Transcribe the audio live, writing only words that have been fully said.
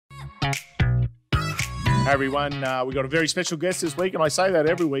Hey everyone, we've got a very special guest this week, and I say that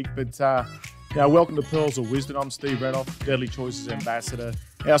every week, but welcome to Pearls of Wisdom. I'm Steve Renouf, Deadly Choices Ambassador.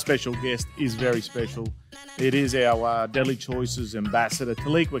 Our special guest is very special. It is our Deadly Choices Ambassador,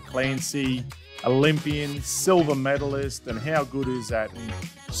 Taliqua Clancy, Olympian, silver medalist, and how good is that? And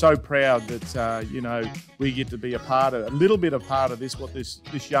so proud that, we get to be a little bit a part of this, what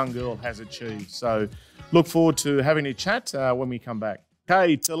this young girl has achieved. So look forward to having a chat when we come back.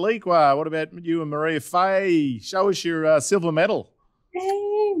 Okay, Taliqua, what about you and Maria Faye? Show us your silver medal.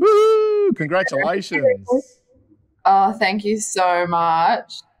 Hey. Woo! Congratulations. Oh, thank you so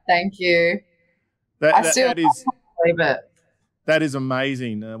much. Thank you. I still can't believe it. That is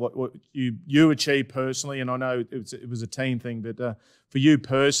amazing. What you achieved personally, and I know it was a team thing, but for you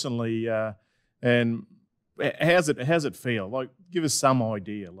personally, and how's it feel? Like, give us some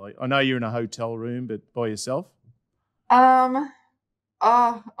idea. Like, I know you're in a hotel room, but by yourself.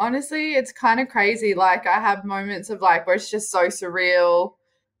 Oh, honestly, it's kind of crazy. Like, I have moments of like where it's just so surreal,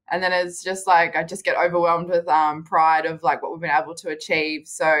 and then it's just like I just get overwhelmed with pride of like what we've been able to achieve.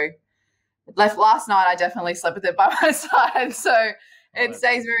 So, last night I definitely slept with it by my side. So it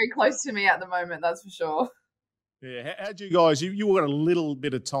stays very close to me at the moment. That's for sure. Yeah, how'd you guys? You got a little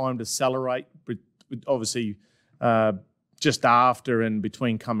bit of time to celebrate, but obviously just after and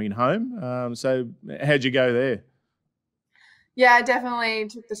between coming home. So how'd you go there? Yeah, I definitely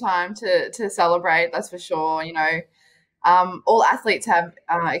took the time to celebrate, that's for sure. All athletes have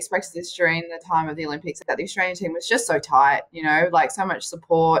expressed this during the time of the Olympics, that the Australian team was just so tight, like so much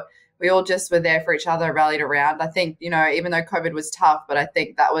support. We all just were there for each other, rallied around. I think, even though COVID was tough, but I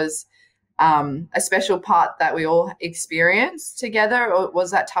think that was a special part that we all experienced together,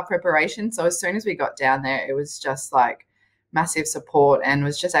 was that tough preparation. So as soon as we got down there, it was just like massive support, and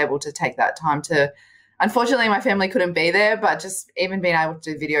was just able to take that time to. Unfortunately, my family couldn't be there, but just even being able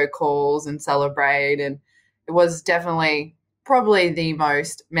to do video calls and celebrate, and it was definitely probably the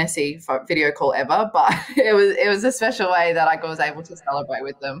most messy video call ever, but it was a special way that I was able to celebrate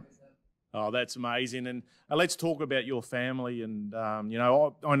with them. Oh, that's amazing. And let's talk about your family. And, I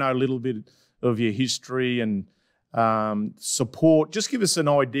know a little bit of your history and support. Just give us an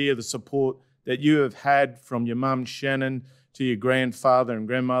idea of the support that you have had from your mum, Shannon, to your grandfather and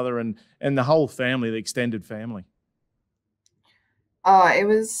grandmother and the whole family, the extended family. Oh,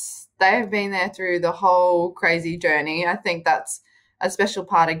 they have been there through the whole crazy journey. I think that's a special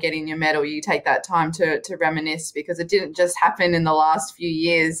part of getting your medal. You take that time to reminisce, because it didn't just happen in the last few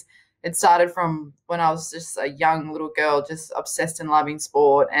years. It started from when I was just a young little girl, just obsessed and loving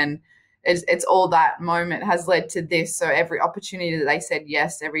sport. And it's all that moment has led to this. So every opportunity that they said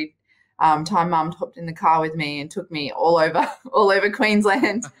yes, every time Mum hopped in the car with me and took me all over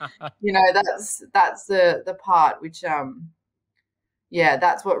Queensland, that's the part which,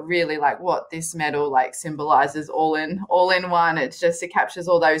 that's what really what this medal symbolizes all in one. It's just, it captures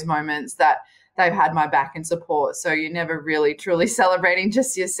all those moments that they've had my back and support. So you're never really truly celebrating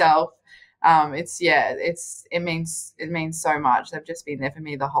just yourself. It means so much. They've just been there for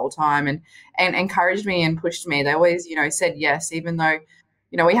me the whole time and encouraged me and pushed me. They always, said yes, even though,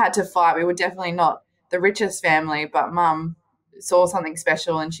 we had to fight. We were definitely not the richest family, but Mum saw something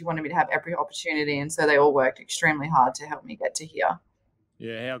special and she wanted me to have every opportunity. And so they all worked extremely hard to help me get to here.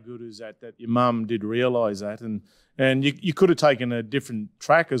 Yeah, how good is that your mum did realise that, and you could have taken a different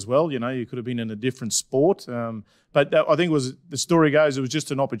track as well. You could have been in a different sport. But I think the story goes, it was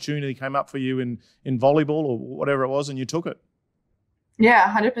just an opportunity came up for you in volleyball or whatever it was, and you took it. Yeah,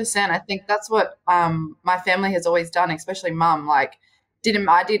 100%. I think that's what my family has always done, especially Mum. I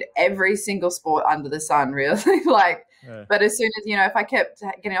did every single sport under the sun, really. Yeah. But as soon as, if I kept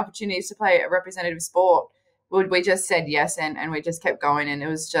getting opportunities to play a representative sport, we just said yes and we just kept going. And it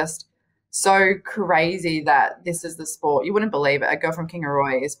was just so crazy that this is the sport. You wouldn't believe it. A girl from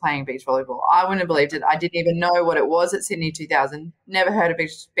Kingaroy is playing beach volleyball. I wouldn't have believed it. I didn't even know what it was at Sydney 2000. Never heard of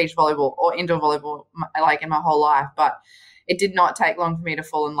beach volleyball or indoor volleyball in my whole life. But it did not take long for me to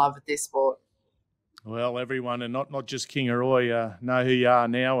fall in love with this sport. Well, everyone, and not just Kingaroy, know who you are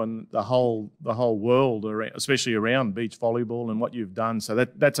now, and the whole world, especially around beach volleyball and what you've done. So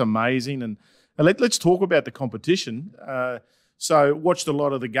that's amazing. And let's talk about the competition. So watched a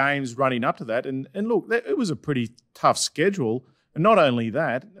lot of the games running up to that, and look, it was a pretty tough schedule. And not only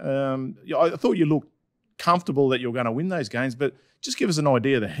that, I thought you looked comfortable that you were going to win those games, but just give us an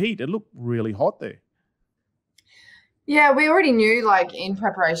idea of the heat. It looked really hot there. Yeah, we already knew in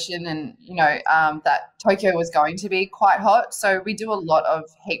preparation and, that Tokyo was going to be quite hot. So we do a lot of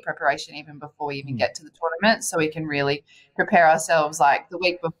heat preparation even before we even get to the tournament, so we can really prepare ourselves. The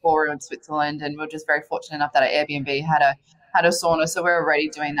week before we were in Switzerland, and we were just very fortunate enough that our Airbnb had had a sauna, so we're already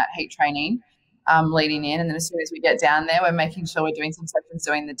doing that heat training leading in. And then as soon as we get down there, we're making sure we're doing some sessions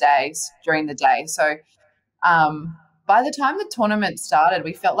during the day. So by the time the tournament started,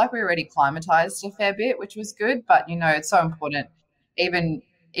 we felt like we were already climatized a fair bit, which was good. But, it's so important, even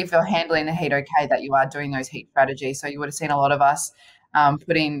if you're handling the heat okay, that you are doing those heat strategies. So you would have seen a lot of us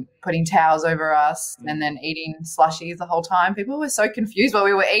putting towels over us and then eating slushies the whole time. People were so confused what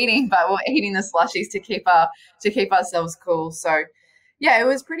we were eating, but we were eating the slushies to keep ourselves cool. So yeah, it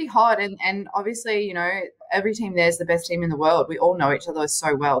was pretty hot, and obviously, every team there's the best team in the world. We all know each other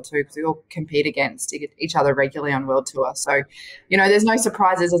so well too, because we all compete against each other regularly on World Tour. So, there's no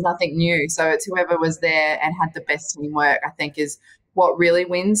surprises, there's nothing new. So it's whoever was there and had the best teamwork, I think, is what really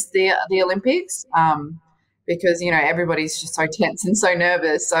wins the Olympics. Because everybody's just so tense and so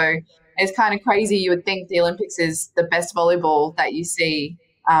nervous. So it's kind of crazy. You would think the Olympics is the best volleyball that you see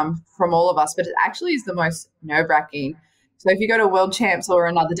from all of us, but it actually is the most nerve-wracking. So if you go to World Champs or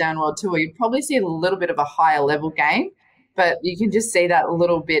another down World Tour, you'd probably see a little bit of a higher level game, but you can just see that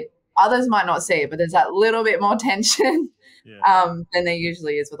little bit. Others might not see it, but there's that little bit more tension than there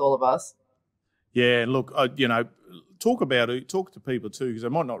usually is with all of us. Yeah, look, talk about it, talk to people too, because they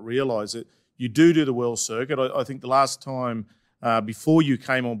might not realise it. You do the world circuit. I think the last time before you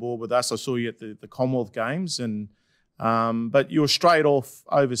came on board with us, I saw you at the Commonwealth Games, and but you were straight off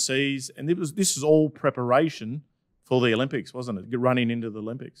overseas, and this is all preparation for the Olympics, wasn't it? Running into the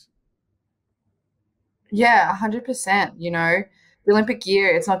Olympics. Yeah, 100%. The Olympic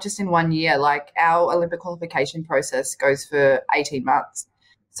year, it's not just in 1 year. Like, our Olympic qualification process goes for 18 months.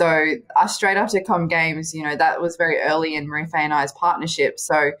 So straight after Com Games, that was very early in Renouf and I's partnership.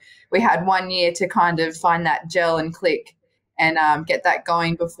 So we had 1 year to kind of find that gel and click and get that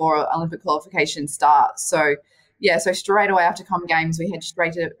going before Olympic qualification starts. So yeah, so straight away after Com Games, we head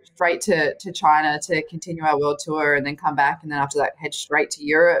straight to China to continue our world tour, and then come back, and then after that head straight to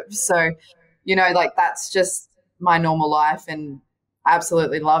Europe. So, that's just my normal life, and I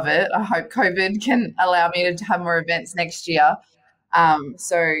absolutely love it. I hope COVID can allow me to have more events next year.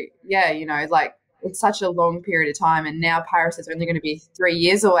 So yeah, it's such a long period of time, and now Paris is only going to be 3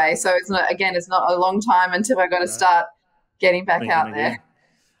 years away. So it's not a long time until I got to start getting back out there.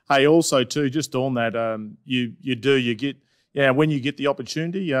 Hey, also too, just on that, when you get the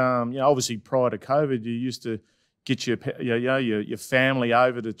opportunity, obviously prior to COVID, you used to get your family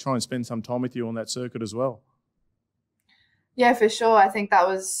over to try and spend some time with you on that circuit as well. Yeah, for sure. I think that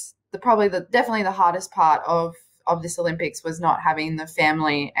was definitely the hardest part of this Olympics, was not having the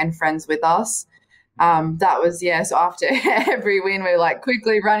family and friends with us. That was, so after every win, we were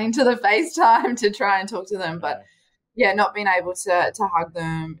quickly running to the FaceTime to try and talk to them. But yeah, not being able to hug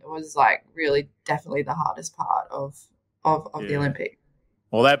them was really definitely the hardest part of the Olympic.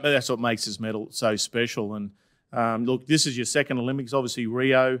 Well, that's what makes this medal so special. And look, this is your second Olympics, obviously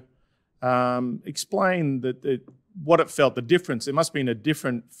Rio. Explain what it felt, the difference. It must have been a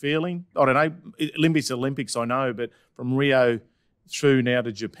different feeling. I don't know. Olympics, I know, but from Rio through now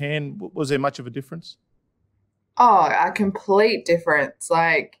to Japan, was there much of a difference? Oh, a complete difference.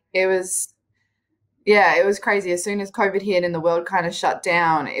 It was crazy. As soon as COVID hit and the world kind of shut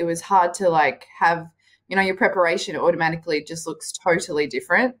down, it was hard to have, your preparation automatically just looks totally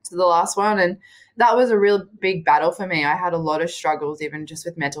different to the last one. And that was a real big battle for me. I had a lot of struggles, even just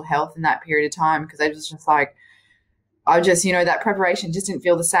with mental health in that period of time, because I was just that preparation just didn't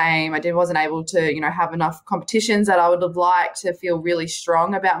feel the same. I wasn't able to, have enough competitions that I would have liked to feel really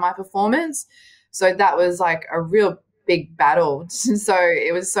strong about my performance. So that was a real big battle. So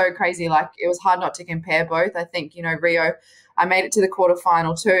it was so crazy. It was hard not to compare both. I think, Rio, I made it to the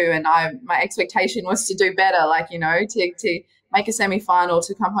quarterfinal too, and my expectation was to do better. To make a semi-final,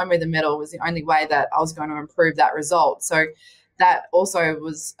 to come home with a medal was the only way that I was going to improve that result. So that also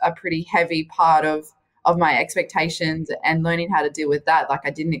was a pretty heavy part of my expectations, and learning how to deal with that. I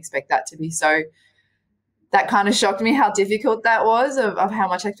didn't expect that to be so. That kind of shocked me how difficult that was, of how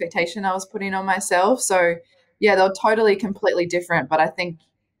much expectation I was putting on myself. So yeah, they were totally, completely different. But I think,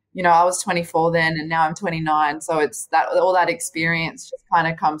 I was 24 then, and now I'm 29. So it's that all that experience just kind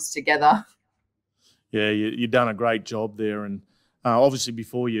of comes together. Yeah, you've done a great job there. And obviously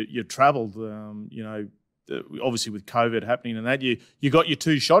before you travelled, obviously with COVID happening and that, you got your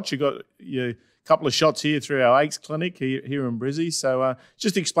 2 shots. You got your couple of shots here through our AICS clinic here in Brizzy. So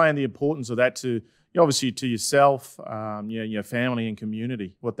just explain the importance of that to, obviously, to yourself, your family and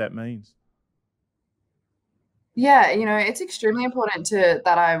community, what that means. Yeah, it's extremely important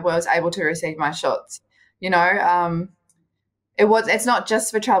that I was able to receive my shots. It's not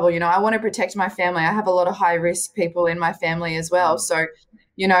just for travel. I want to protect my family. I have a lot of high risk people in my family as well. So,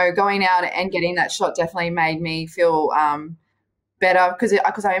 going out and getting that shot definitely made me feel better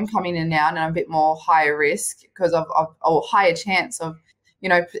because I am coming in now and I'm a bit more higher risk because of or higher chance of,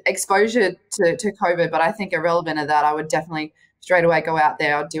 exposure to COVID. But I think irrelevant of that, I would definitely straight away go out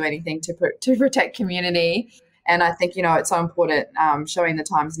there. I'd do anything to protect community. And I think, it's so important showing the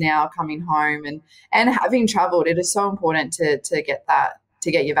times now, coming home and having travelled. It is so important to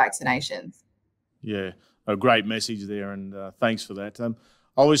get your vaccinations. Yeah, a great message there, and thanks for that.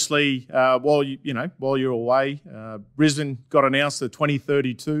 Obviously, while you're away, Brisbane got announced the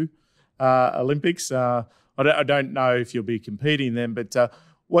 2032 Olympics. I don't know if you'll be competing then, but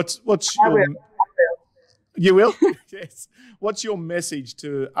what's your? You will? Yes. What's your message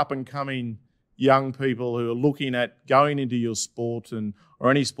to up and coming young people who are looking at going into your sport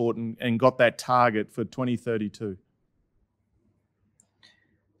or any sport and got that target for 2032?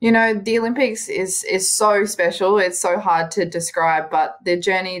 The Olympics is so special. It's so hard to describe, but the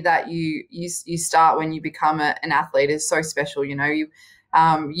journey that you start when you become an athlete is so special. You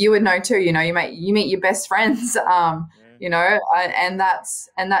would know too. You meet your best friends. And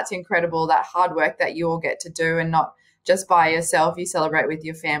that's incredible. That hard work that you all get to do, and not just by yourself. You celebrate with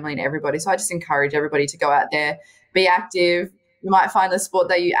your family and everybody. So I just encourage everybody to go out there, be active. You might find the sport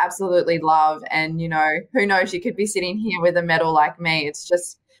that you absolutely love, and who knows, you could be sitting here with a medal like me. It's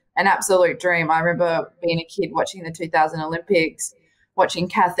just an absolute dream. I remember being a kid watching the 2000 Olympics, watching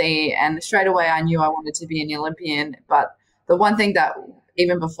Kathy, and straight away I knew I wanted to be an Olympian. But the one thing that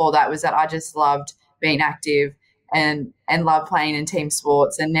even before that was that I just loved being active and love playing in team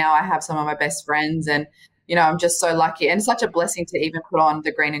sports. And now I have some of my best friends, and I'm just so lucky, and such a blessing to even put on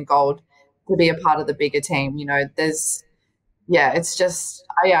the green and gold to be a part of the bigger team. It's just,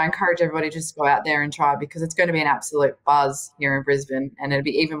 I encourage everybody to just go out there and try, because it's going to be an absolute buzz here in Brisbane, and it'll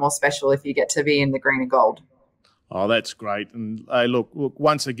be even more special if you get to be in the green and gold. Oh, that's great. And look,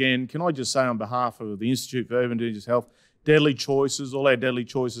 once again, can I just say on behalf of the Institute for Indigenous Health, Deadly Choices, all our Deadly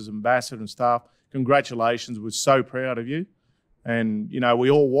Choices ambassador and staff, congratulations. We're so proud of you. And, we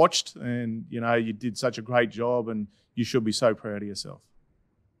all watched, and, you did such a great job, and you should be so proud of yourself.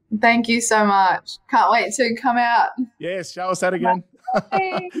 Thank you so much. Can't wait to come out. Yes, show us that again.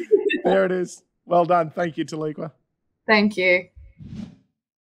 There it is. Well done. Thank you, Taliqua. Thank you.